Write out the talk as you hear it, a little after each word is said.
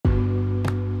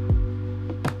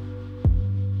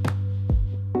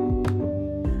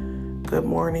Good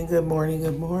morning, good morning,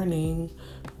 good morning.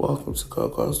 Welcome to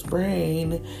Coco's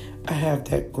Brain. I have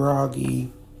that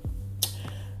groggy,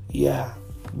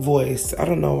 voice. I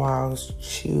don't know why I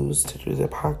choose to do the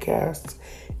podcast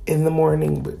in the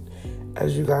morning, but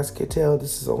as you guys can tell,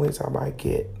 this is the only time I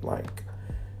get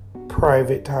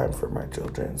private time for my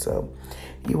children. So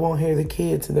you won't hear the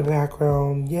kids in the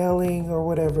background yelling or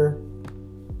whatever.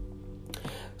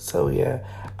 So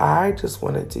I just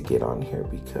wanted to get on here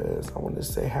because I want to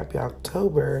say happy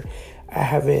October. I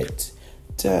haven't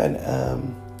done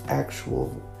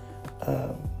actual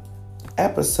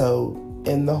episode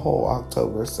in the whole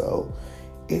October, so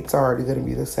it's already going to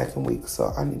be the second week.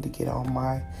 So I need to get on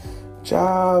my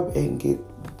job and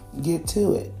get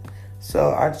to it.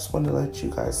 So I just want to let you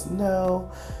guys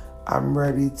know I'm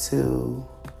ready to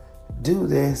do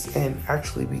this and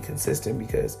actually be consistent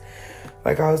because,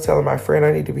 like I was telling my friend,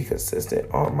 I need to be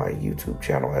consistent on my YouTube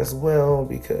channel as well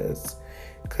because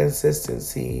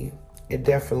consistency, it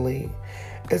definitely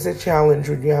is a challenge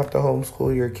when you have to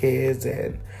homeschool your kids.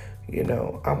 And,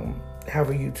 I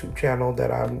have a YouTube channel that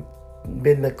I've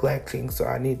been neglecting, so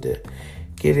I need to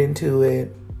get into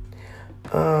it.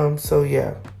 So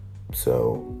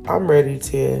I'm ready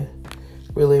to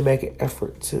really make an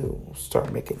effort to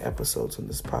start making episodes on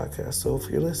this podcast. So if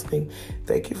you're listening,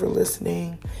 thank you for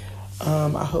listening.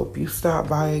 I hope you stop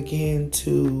by again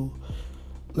to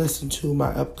listen to my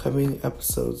upcoming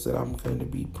episodes that I'm going to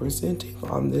be presenting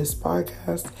on this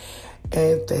podcast.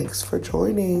 And thanks for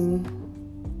joining.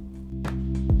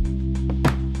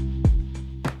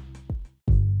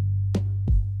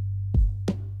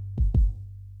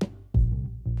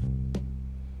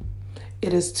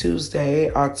 It is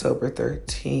Tuesday, October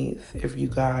 13th. If you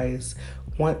guys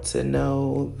want to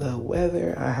know the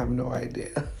weather, I have no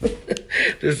idea.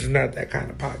 This is not that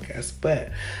kind of podcast.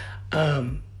 But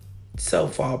so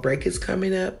fall break is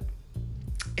coming up.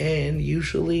 And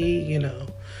usually,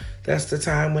 that's the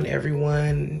time when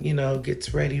everyone,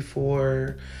 gets ready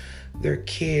for their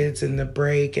kids and the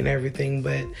break and everything.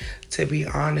 But to be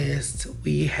honest,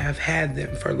 we have had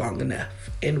them for long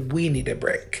enough and we need a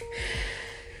break.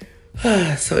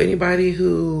 So anybody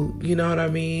who,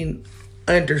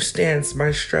 understands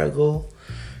my struggle,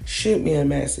 shoot me a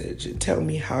message and tell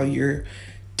me how you're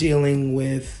dealing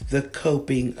with the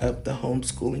coping of the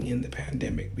homeschooling in the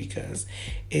pandemic, because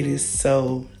it is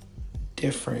so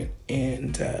different.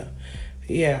 And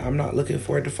I'm not looking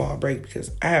forward to fall break because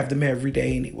I have them every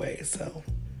day anyway. So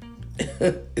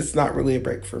it's not really a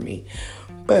break for me.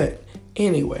 But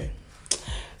anyway,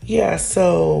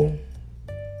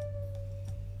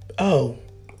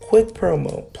 quick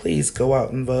promo. Please go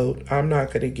out and vote. I'm not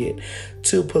going to get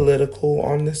too political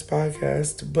on this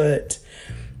podcast, but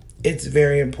it's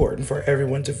very important for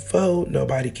everyone to vote.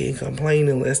 Nobody can complain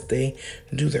unless they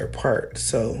do their part.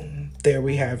 So there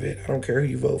we have it. I don't care who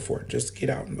you vote for. Just get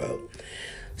out and vote.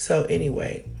 So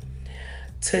anyway,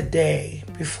 today,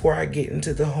 before I get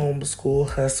into the homeschool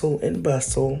hustle and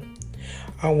bustle,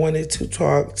 I wanted to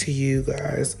talk to you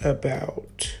guys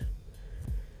about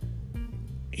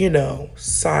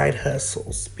side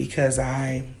hustles, because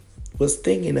I was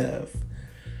thinking of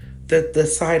the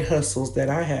side hustles that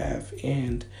I have.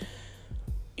 And,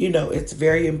 it's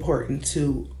very important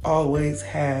to always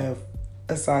have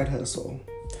a side hustle.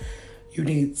 You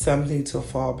need something to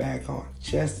fall back on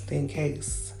just in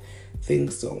case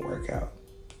things don't work out.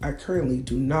 I currently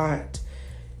do not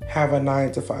have a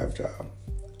 9-to-5 job.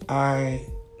 I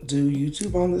do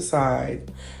YouTube on the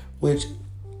side, which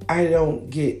I don't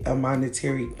get a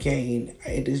monetary gain.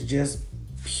 It is just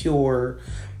pure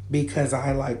because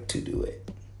I like to do it.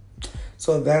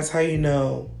 So that's how you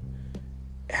know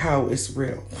how it's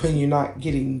real, when you're not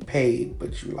getting paid,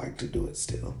 but you like to do it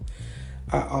still.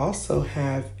 I also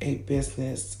have a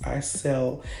business. I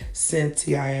sell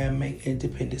Scentsy. I am an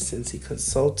independent Scentsy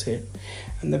consultant.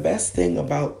 And the best thing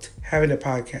about having a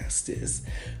podcast is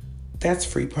that's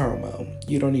free promo.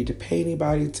 You don't need to pay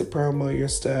anybody to promo your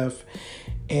stuff,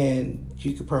 and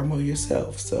you can promo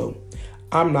yourself. So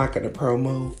I'm not going to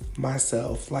promo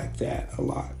myself like that a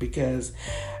lot because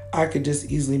I could just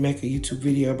easily make a YouTube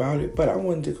video about it. But I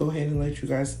wanted to go ahead and let you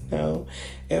guys know,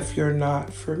 if you're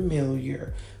not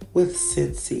familiar with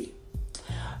Scentsy.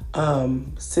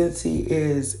 Scentsy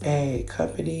is a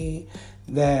company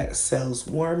that sells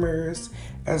warmers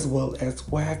as well as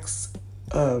wax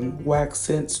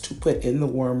scents to put in the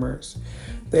warmers.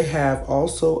 They have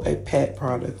also a pet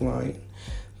product line.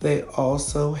 They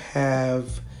also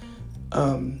have,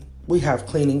 we have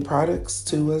cleaning products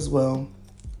too as well.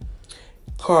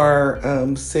 Car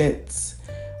scents.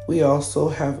 We also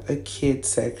have a kid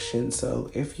section. So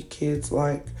if your kids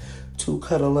like to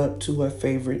cuddle up to a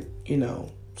favorite,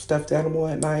 stuffed animal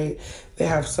at night. They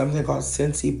have something called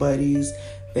Scentsy Buddies.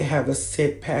 They have a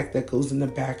scent pack that goes in the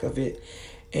back of it.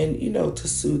 And, to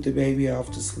soothe the baby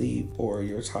off to sleep or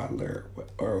your toddler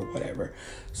or whatever.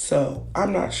 So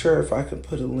I'm not sure if I can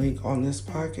put a link on this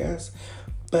podcast,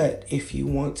 but if you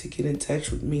want to get in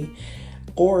touch with me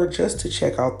or just to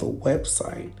check out the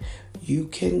website, you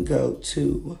can go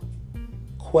to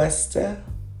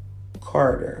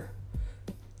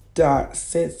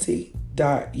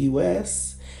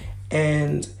questacarter.scentsy.us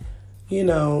and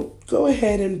go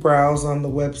ahead and browse on the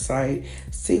website,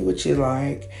 see what you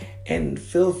like, and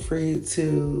feel free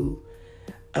to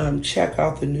check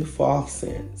out the new fall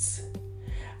scents.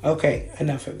 Okay,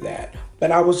 enough of that.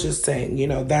 But I was just saying,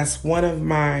 that's one of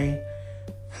my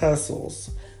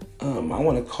hustles. I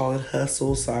want to call it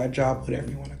hustle, side job,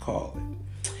 whatever you want to call it.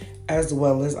 As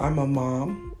well as I'm a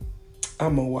mom.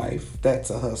 I'm a wife.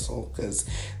 That's a hustle because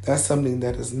that's something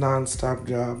that is nonstop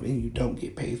job and you don't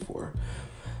get paid for.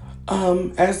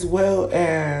 As well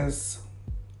as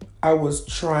I was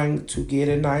trying to get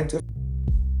a 9 to 5.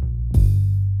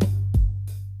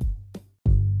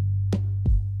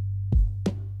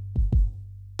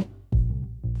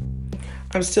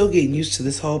 I'm still getting used to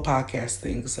this whole podcast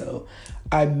thing, so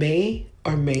I may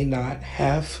or may not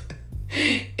have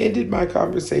ended my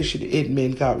conversation in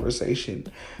mid-conversation.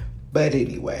 But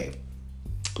anyway,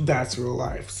 that's real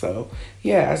life. So,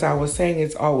 yeah, as I was saying,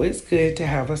 it's always good to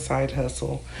have a side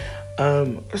hustle.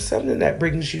 Or something that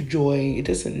brings you joy. It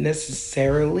doesn't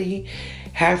necessarily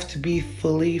have to be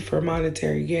fully for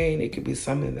monetary gain. It could be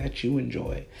something that you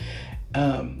enjoy.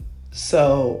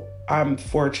 So I'm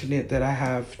fortunate that I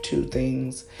have 2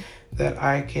 things that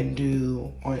I can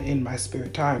do in my spare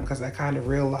time, because I kind of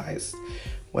realized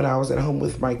when I was at home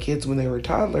with my kids when they were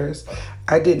toddlers,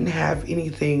 I didn't have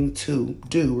anything to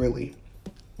do really.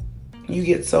 You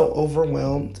get so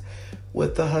overwhelmed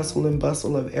with the hustle and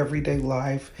bustle of everyday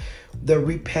life, the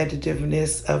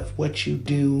repetitiveness of what you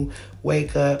do,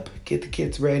 wake up, get the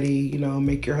kids ready,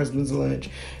 make your husband's lunch.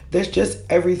 There's just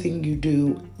everything you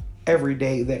do every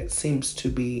day that seems to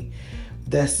be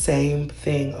the same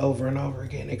thing over and over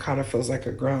again. It kind of feels like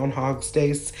a Groundhog's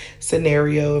Day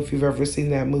scenario, if you've ever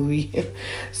seen that movie.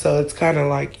 So it's kind of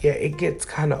like, it gets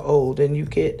kind of old, and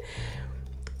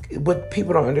what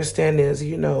people don't understand is,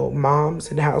 moms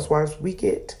and housewives, we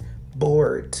get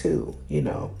bored too,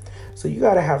 So you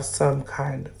got to have some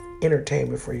kind of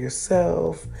entertainment for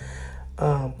yourself,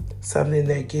 something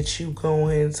that gets you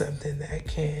going, something that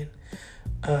can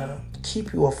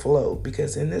keep you afloat.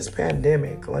 Because in this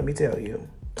pandemic, let me tell you,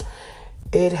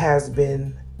 it has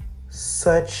been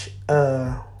such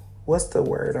a, what's the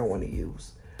word I want to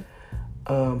use?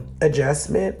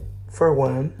 Adjustment, for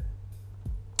one.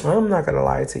 I'm not going to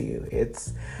lie to you.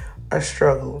 It's a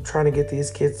struggle trying to get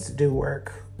these kids to do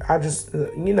work. I just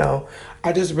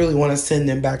really want to send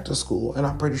them back to school. And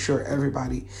I'm pretty sure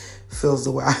everybody feels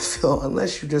the way I feel,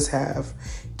 unless you just have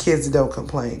kids that don't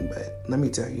complain. But let me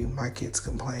tell you, my kids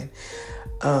complain.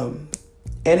 And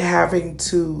having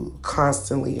to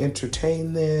constantly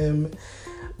entertain them.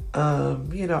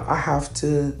 I have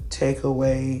to take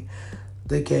away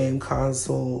the game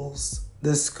consoles,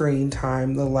 the screen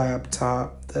time, the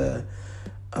laptop, the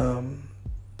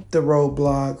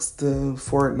Roblox, the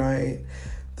Fortnite,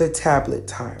 the tablet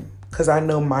time. Because I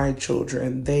know my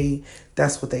children,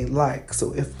 that's what they like.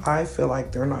 So if I feel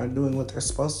like they're not doing what they're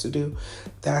supposed to do,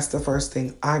 that's the first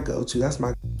thing I go to. That's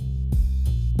my...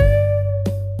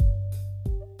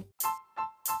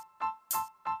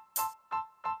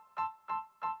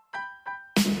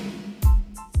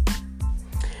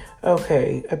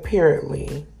 Okay,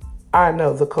 apparently, I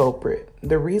know the culprit.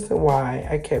 The reason why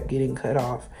I kept getting cut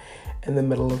off in the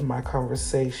middle of my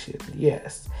conversation,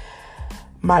 yes.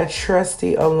 My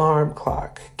trusty alarm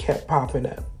clock kept popping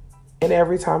up. And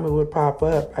every time it would pop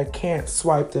up, I can't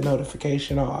swipe the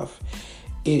notification off.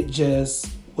 It just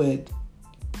would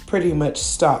pretty much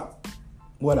stop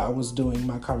what I was doing,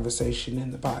 my conversation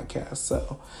in the podcast.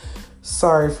 So,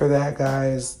 sorry for that,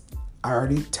 guys. I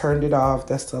already turned it off.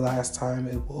 That's the last time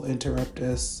it will interrupt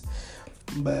us.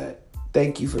 But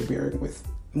thank you for bearing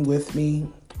with me.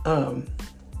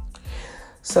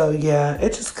 So yeah,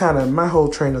 it just kind of, my whole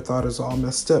train of thought is all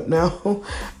messed up now.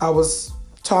 I was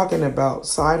talking about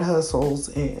side hustles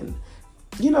and,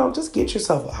 just get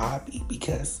yourself a hobby,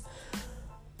 because,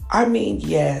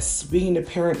 yes, being a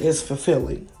parent is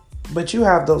fulfilling, but you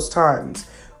have those times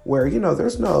where,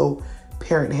 there's no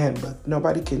parent handbook.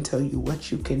 Nobody can tell you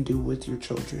what you can do with your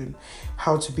children,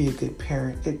 how to be a good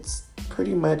parent. It's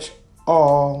pretty much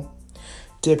all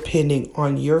depending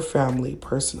on your family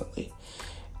personally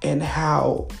and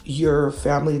how your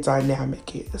family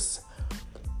dynamic is.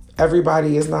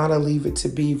 everybody is not a leave it to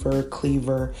beaver,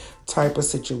 cleaver type of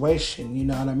situation. You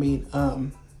know what I mean?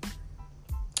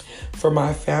 For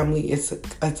my family, it's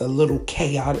a little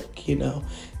chaotic,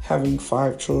 having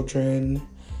 5 children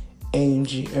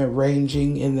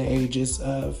ranging in the ages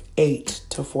of 8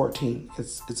 to 14.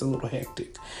 It's a little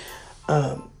hectic.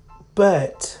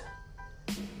 But,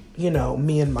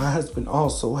 me and my husband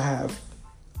also have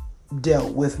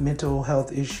dealt with mental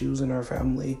health issues in our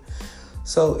family.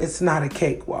 So it's not a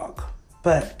cakewalk.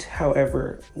 But,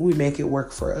 however, we make it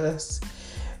work for us.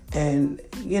 And,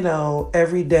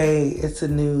 every day it's a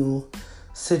new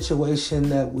situation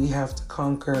that we have to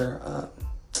conquer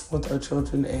with our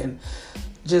children and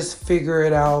just figure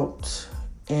it out.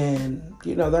 And,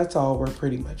 that's all we're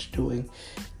pretty much doing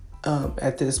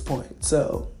at this point.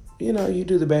 So, you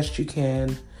do the best you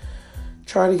can.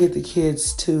 Try to get the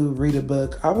kids to read a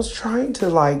book. I was trying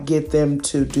to get them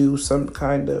to do some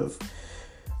kind of,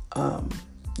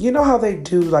 how they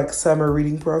do summer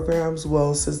reading programs?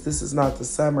 Well, since this is not the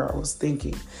summer, I was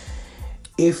thinking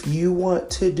if you want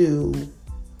to do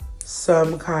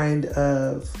some kind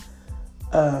of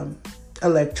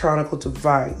electronic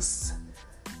device,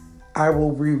 I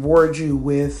will reward you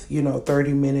with,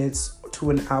 30 minutes to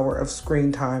an hour of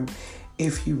screen time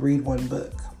if you read one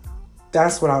book.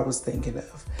 That's what I was thinking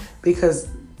of. Because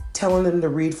telling them to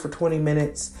read for 20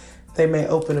 minutes, they may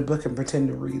open a book and pretend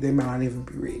to read. They might not even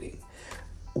be reading.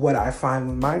 What I find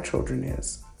with my children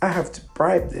is I have to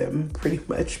bribe them pretty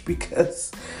much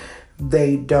because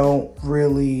they don't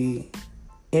really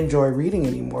enjoy reading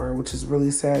anymore, which is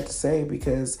really sad to say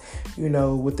because,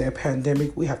 with that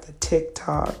pandemic, we have the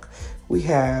TikTok. We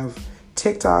have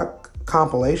TikTok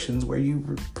compilations where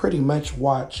you pretty much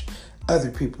watch other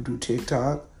people do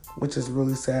TikTok, which is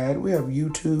really sad. We have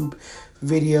YouTube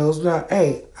videos.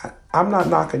 I'm not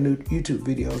knocking new YouTube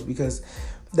videos because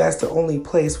that's the only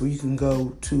place where you can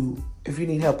go to if you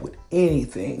need help with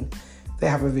anything. They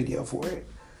have a video for it.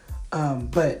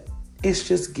 But it's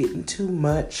just getting too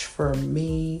much for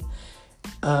me.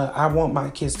 I want my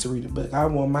kids to read a book. I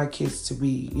want my kids to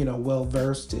be,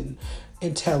 well-versed and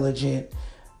intelligent.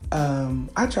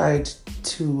 I tried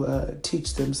to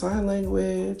teach them sign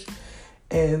language,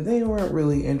 and they weren't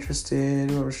really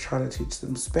interested. I was trying to teach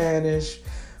them Spanish.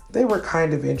 They were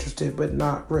kind of interested, but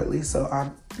not really.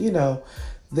 So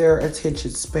their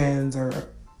attention spans are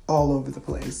all over the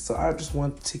place. So I just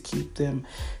want to keep them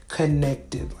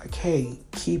connected. Hey,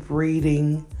 keep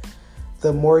reading.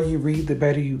 The more you read, the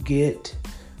better you get.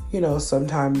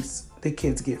 Sometimes the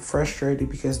kids get frustrated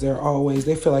because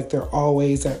they feel like they're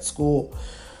always at school.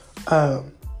 But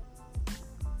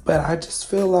I just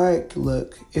feel like,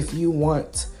 look, if you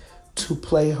want to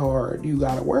play hard, you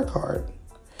got to work hard.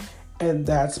 And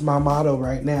that's my motto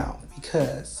right now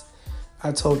because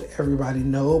I told everybody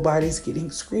nobody's getting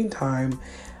screen time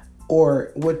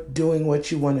or doing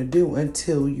what you want to do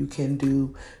until you can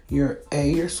do your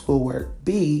schoolwork.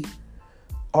 B,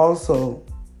 also,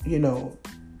 do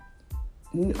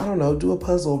a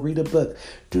puzzle, read a book,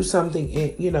 do something,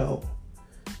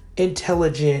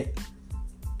 intelligent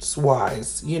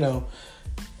wise,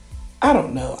 I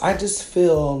don't know. I just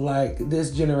feel like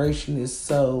this generation is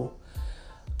so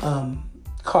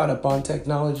caught up on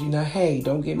technology. Now, hey,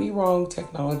 don't get me wrong.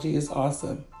 Technology is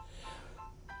awesome.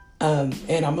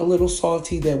 And I'm a little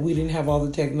salty that we didn't have all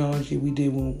the technology we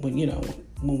did when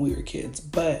we were kids.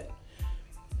 But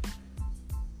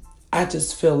I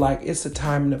just feel like it's a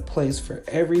time and a place for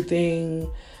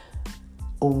everything.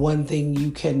 One thing you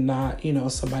cannot,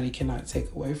 somebody cannot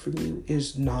take away from you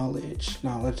is knowledge.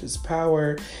 Knowledge is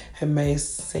power. It may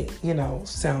say,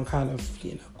 sound kind of,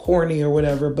 corny or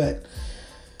whatever, but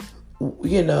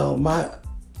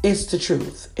it's the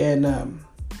truth. And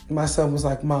my son was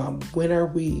like, Mom, when are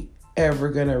we ever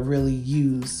gonna really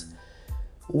use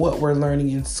what we're learning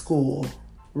in school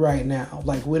right now?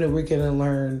 When are we gonna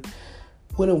learn?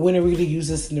 When are we gonna use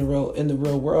this in the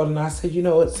real world? And I said, you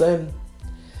know what, son?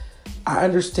 I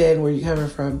understand where you're coming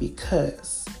from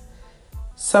because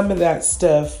some of that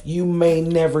stuff you may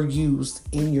never use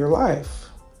in your life,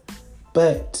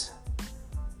 but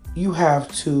you have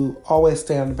to always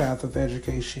stay on the path of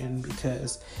education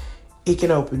because it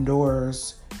can open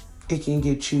doors. It can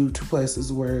get you to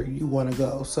places where you want to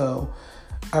go. So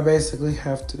I basically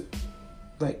have to,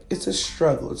 it's a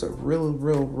struggle. It's a real,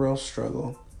 real, real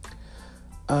struggle.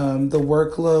 The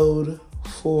workload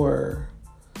for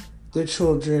the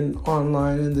children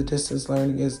online and the distance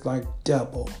learning is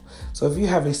double. So if you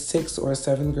have a 6th or a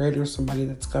 7th grader, somebody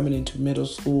that's coming into middle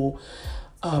school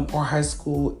or high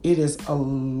school, it is a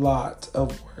lot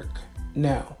of work.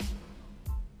 Now,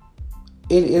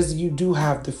 you do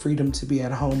have the freedom to be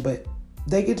at home, but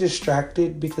they get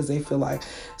distracted because they feel like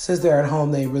since they're at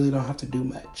home, they really don't have to do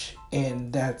much.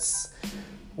 And that's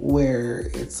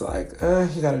where it's like,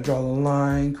 you got to draw the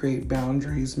line, create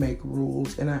boundaries, make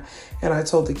rules. And I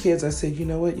told the kids, I said, you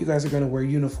know what? You guys are going to wear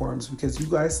uniforms because you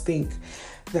guys think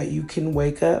that you can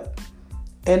wake up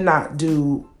and not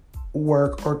do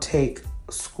work or take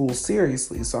school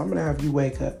seriously. So I'm going to have you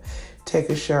wake up, take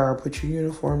a shower, put your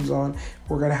uniforms on.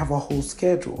 We're going to have a whole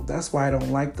schedule. That's why I don't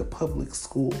like the public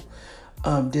school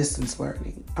distance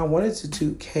learning. I wanted to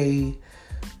do K-12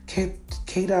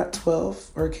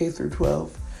 or K through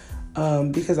 12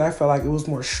 because I felt like it was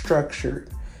more structured.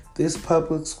 This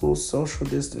public school social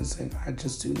distancing, I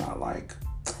just do not like.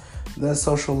 The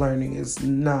social learning it's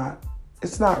not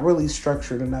really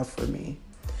structured enough for me.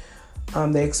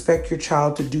 They expect your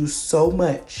child to do so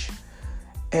much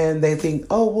and they think,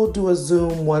 oh, we'll do a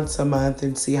Zoom once a month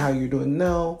and see how you're doing.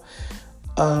 No,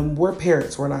 we're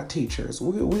parents, we're not teachers.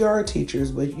 We are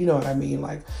teachers, but you know what I mean?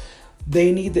 Like,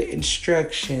 they need the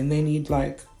instruction. They need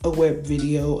like a web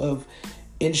video of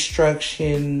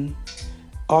instruction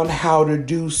on how to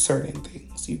do certain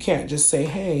things. You can't just say,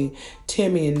 hey,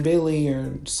 Timmy and Billy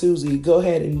or Susie, go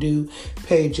ahead and do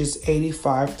pages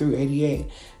 85 through 88.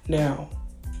 Now,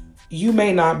 you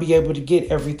may not be able to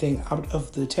get everything out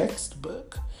of the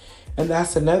textbook. And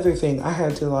that's another thing. I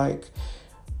had to like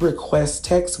request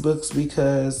textbooks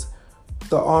because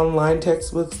the online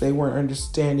textbooks, they weren't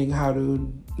understanding how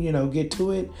to, get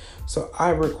to it. So I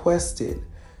requested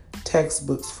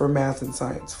textbooks for math and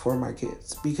science for my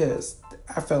kids because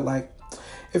I felt like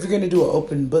if you're going to do an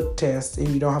open book test and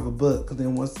you don't have a book,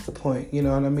 then what's the point? You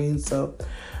know what I mean? So,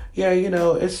 yeah,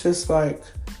 it's just like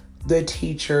the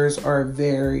teachers are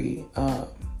very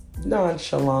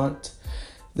nonchalant.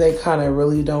 They kind of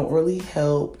really don't really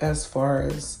help as far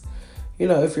as,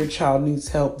 if your child needs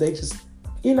help. They just,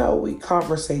 we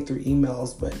conversate through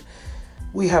emails, but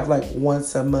we have like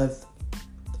once a month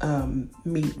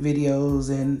meet videos,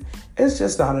 and it's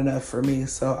just not enough for me.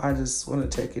 So I just want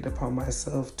to take it upon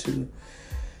myself to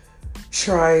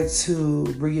try to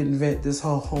reinvent this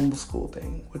whole homeschool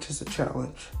thing, which is a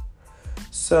challenge.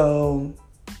 So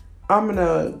I'm going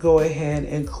to go ahead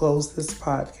and close this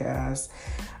podcast.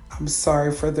 I'm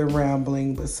sorry for the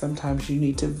rambling, but sometimes you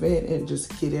need to vent and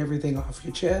just get everything off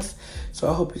your chest. So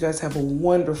I hope you guys have a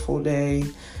wonderful day.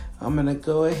 I'm going to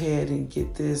go ahead and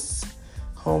get this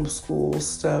homeschool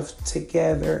stuff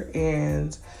together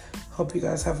and hope you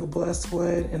guys have a blessed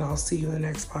one, and I'll see you in the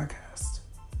next podcast.